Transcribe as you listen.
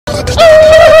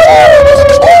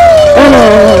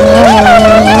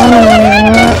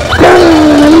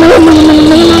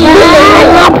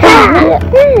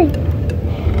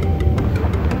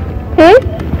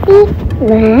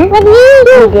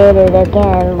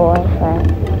boyfriend.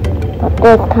 But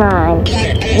this time,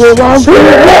 you won't be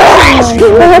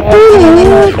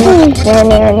you can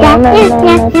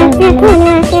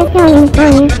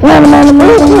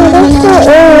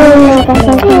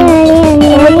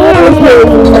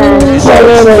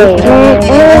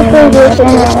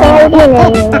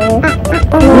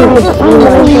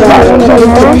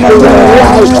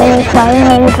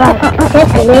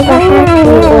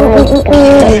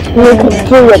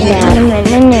do it now.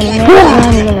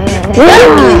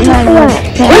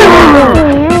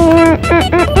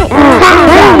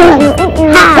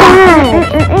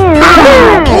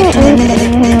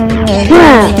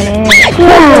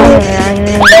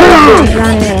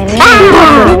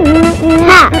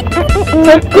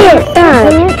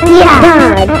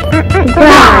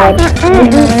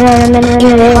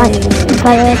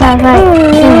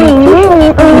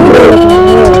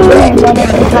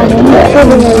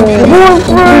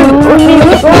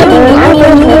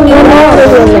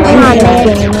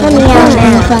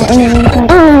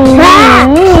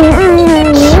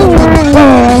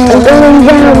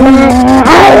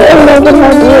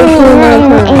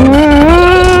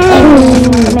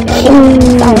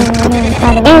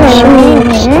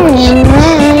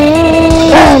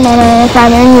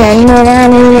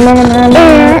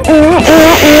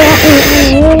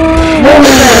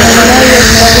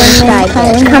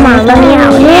 Come on, let me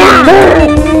out.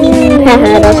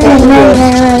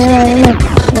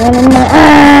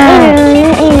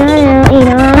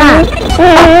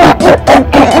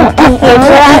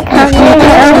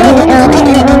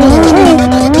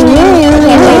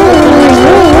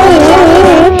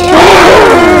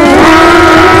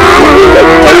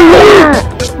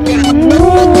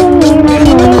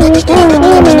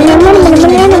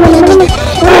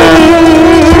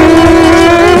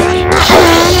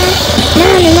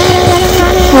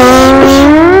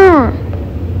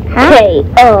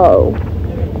 Oh.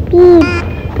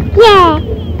 Yeah.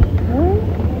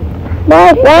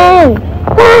 Boyfriend.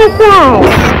 Boyfriend.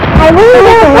 I really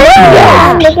don't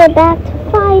want to get back to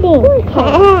fighting.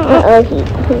 Uh-oh,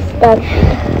 he's stuck.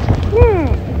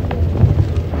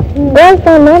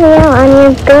 Boyfriend, let me out. I'm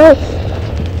your ghost.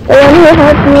 The one who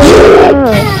helped me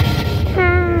out.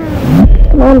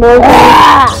 Come on, boyfriend.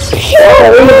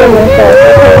 Let me out.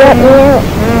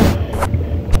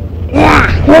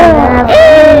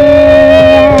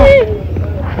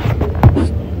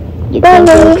 You think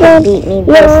you can beat me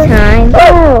this time? Oh.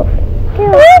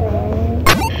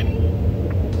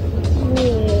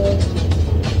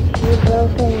 You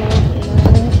broken my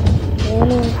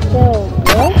winning soul.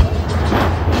 What?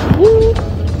 You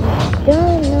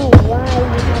don't know why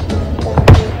you have to stop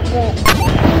this, but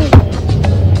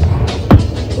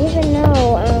even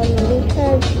though,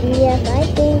 because yes, I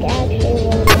think actually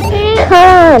come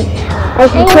on! I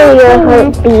can kill your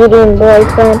heart beating,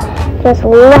 boyfriend. Just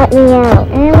let me out.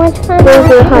 And what's fun? Here's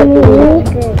your heart beating.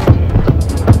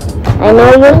 I know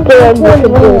you're scared, you can do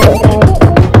this.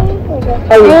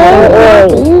 Oh, you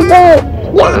can't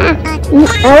worry.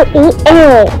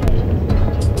 Yeah!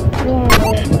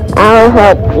 I'll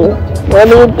help you. What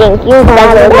do you think? You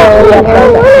gotta know what doesn't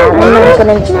happen. I'm not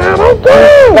gonna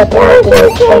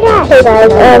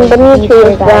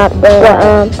Demetrius dropped the,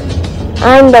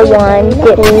 I'm the one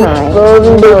getting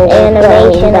this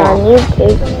animation on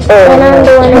YouTube, and I'm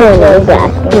the one who knows that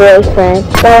boyfriend.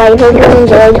 So I hope you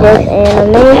enjoyed this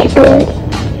animation.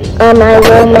 I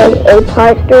will make a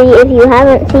part 3. If you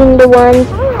haven't seen the ones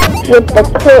with the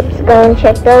clips, go and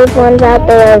check those ones out.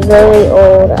 They are very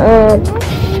old.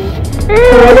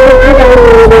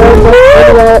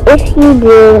 If you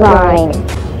do, like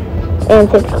and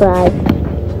subscribe.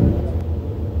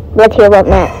 Let's hear what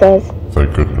Matt says.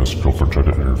 Thank goodness girlfriend tried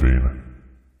to intervene.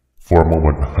 For a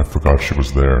moment, I forgot she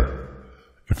was there.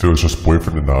 If it was just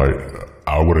boyfriend and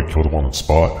I would have killed him on the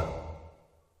spot.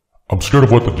 I'm scared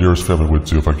of what the Dearest family would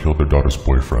do if I killed their daughter's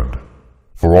boyfriend.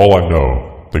 For all I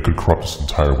know, they could corrupt this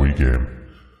entire Wii game.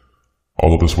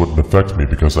 Although this wouldn't affect me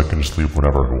because I can just leave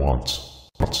whenever I want.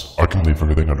 I can leave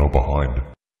everything I know behind.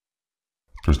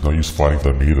 There's no use fighting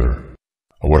them either.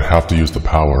 I would have to use the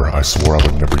power I swore I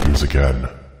would never use again.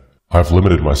 I've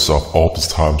limited myself all this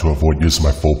time to avoid using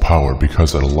my full power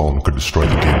because that alone could destroy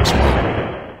the game as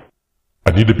well.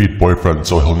 I need to beat boyfriend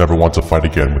so he'll never want to fight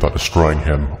again without destroying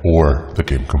him or the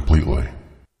game completely.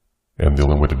 And the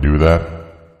only way to do that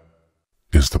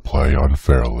is to play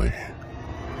unfairly.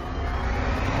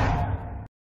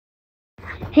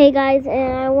 Hey guys,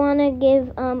 and I want to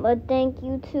give a thank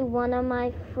you to one of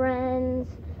my friends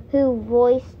who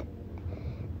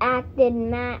acted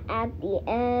Matt at the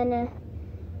end.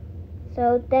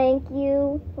 So thank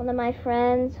you, one of my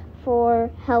friends, for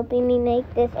helping me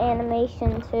make this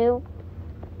animation too.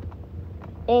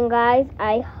 And guys,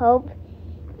 I hope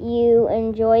you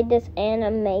enjoyed this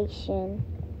animation.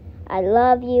 I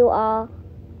love you all,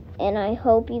 and I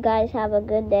hope you guys have a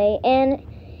good day. And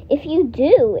if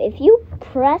you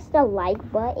press the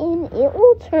like button, it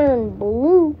will turn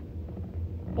blue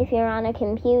if you're on a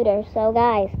computer. So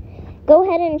guys, go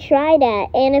ahead and try that.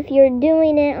 And if you're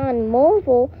doing it on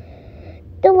mobile,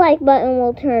 the like button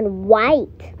will turn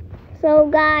white. So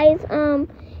guys,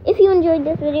 if you enjoyed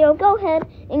this video, go ahead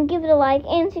and give it a like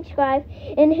and subscribe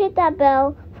and hit that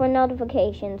bell for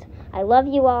notifications. I love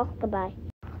you all. Goodbye.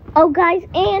 Oh guys,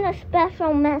 and a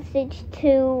special message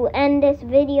to end this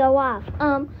video off.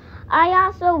 I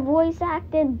also voice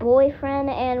acted Boyfriend,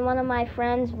 and one of my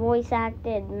friends voice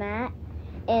acted Matt,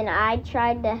 and I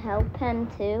tried to help him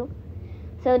too.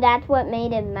 So that's what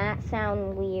made Matt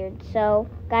sound weird. So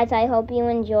guys, I hope you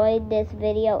enjoyed this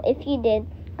video. If you did,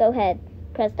 go ahead,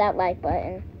 press that like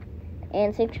button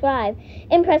and subscribe,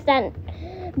 and press that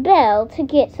bell to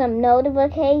get some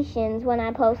notifications when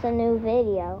I post a new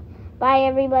video. Bye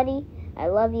everybody. I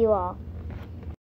love you all.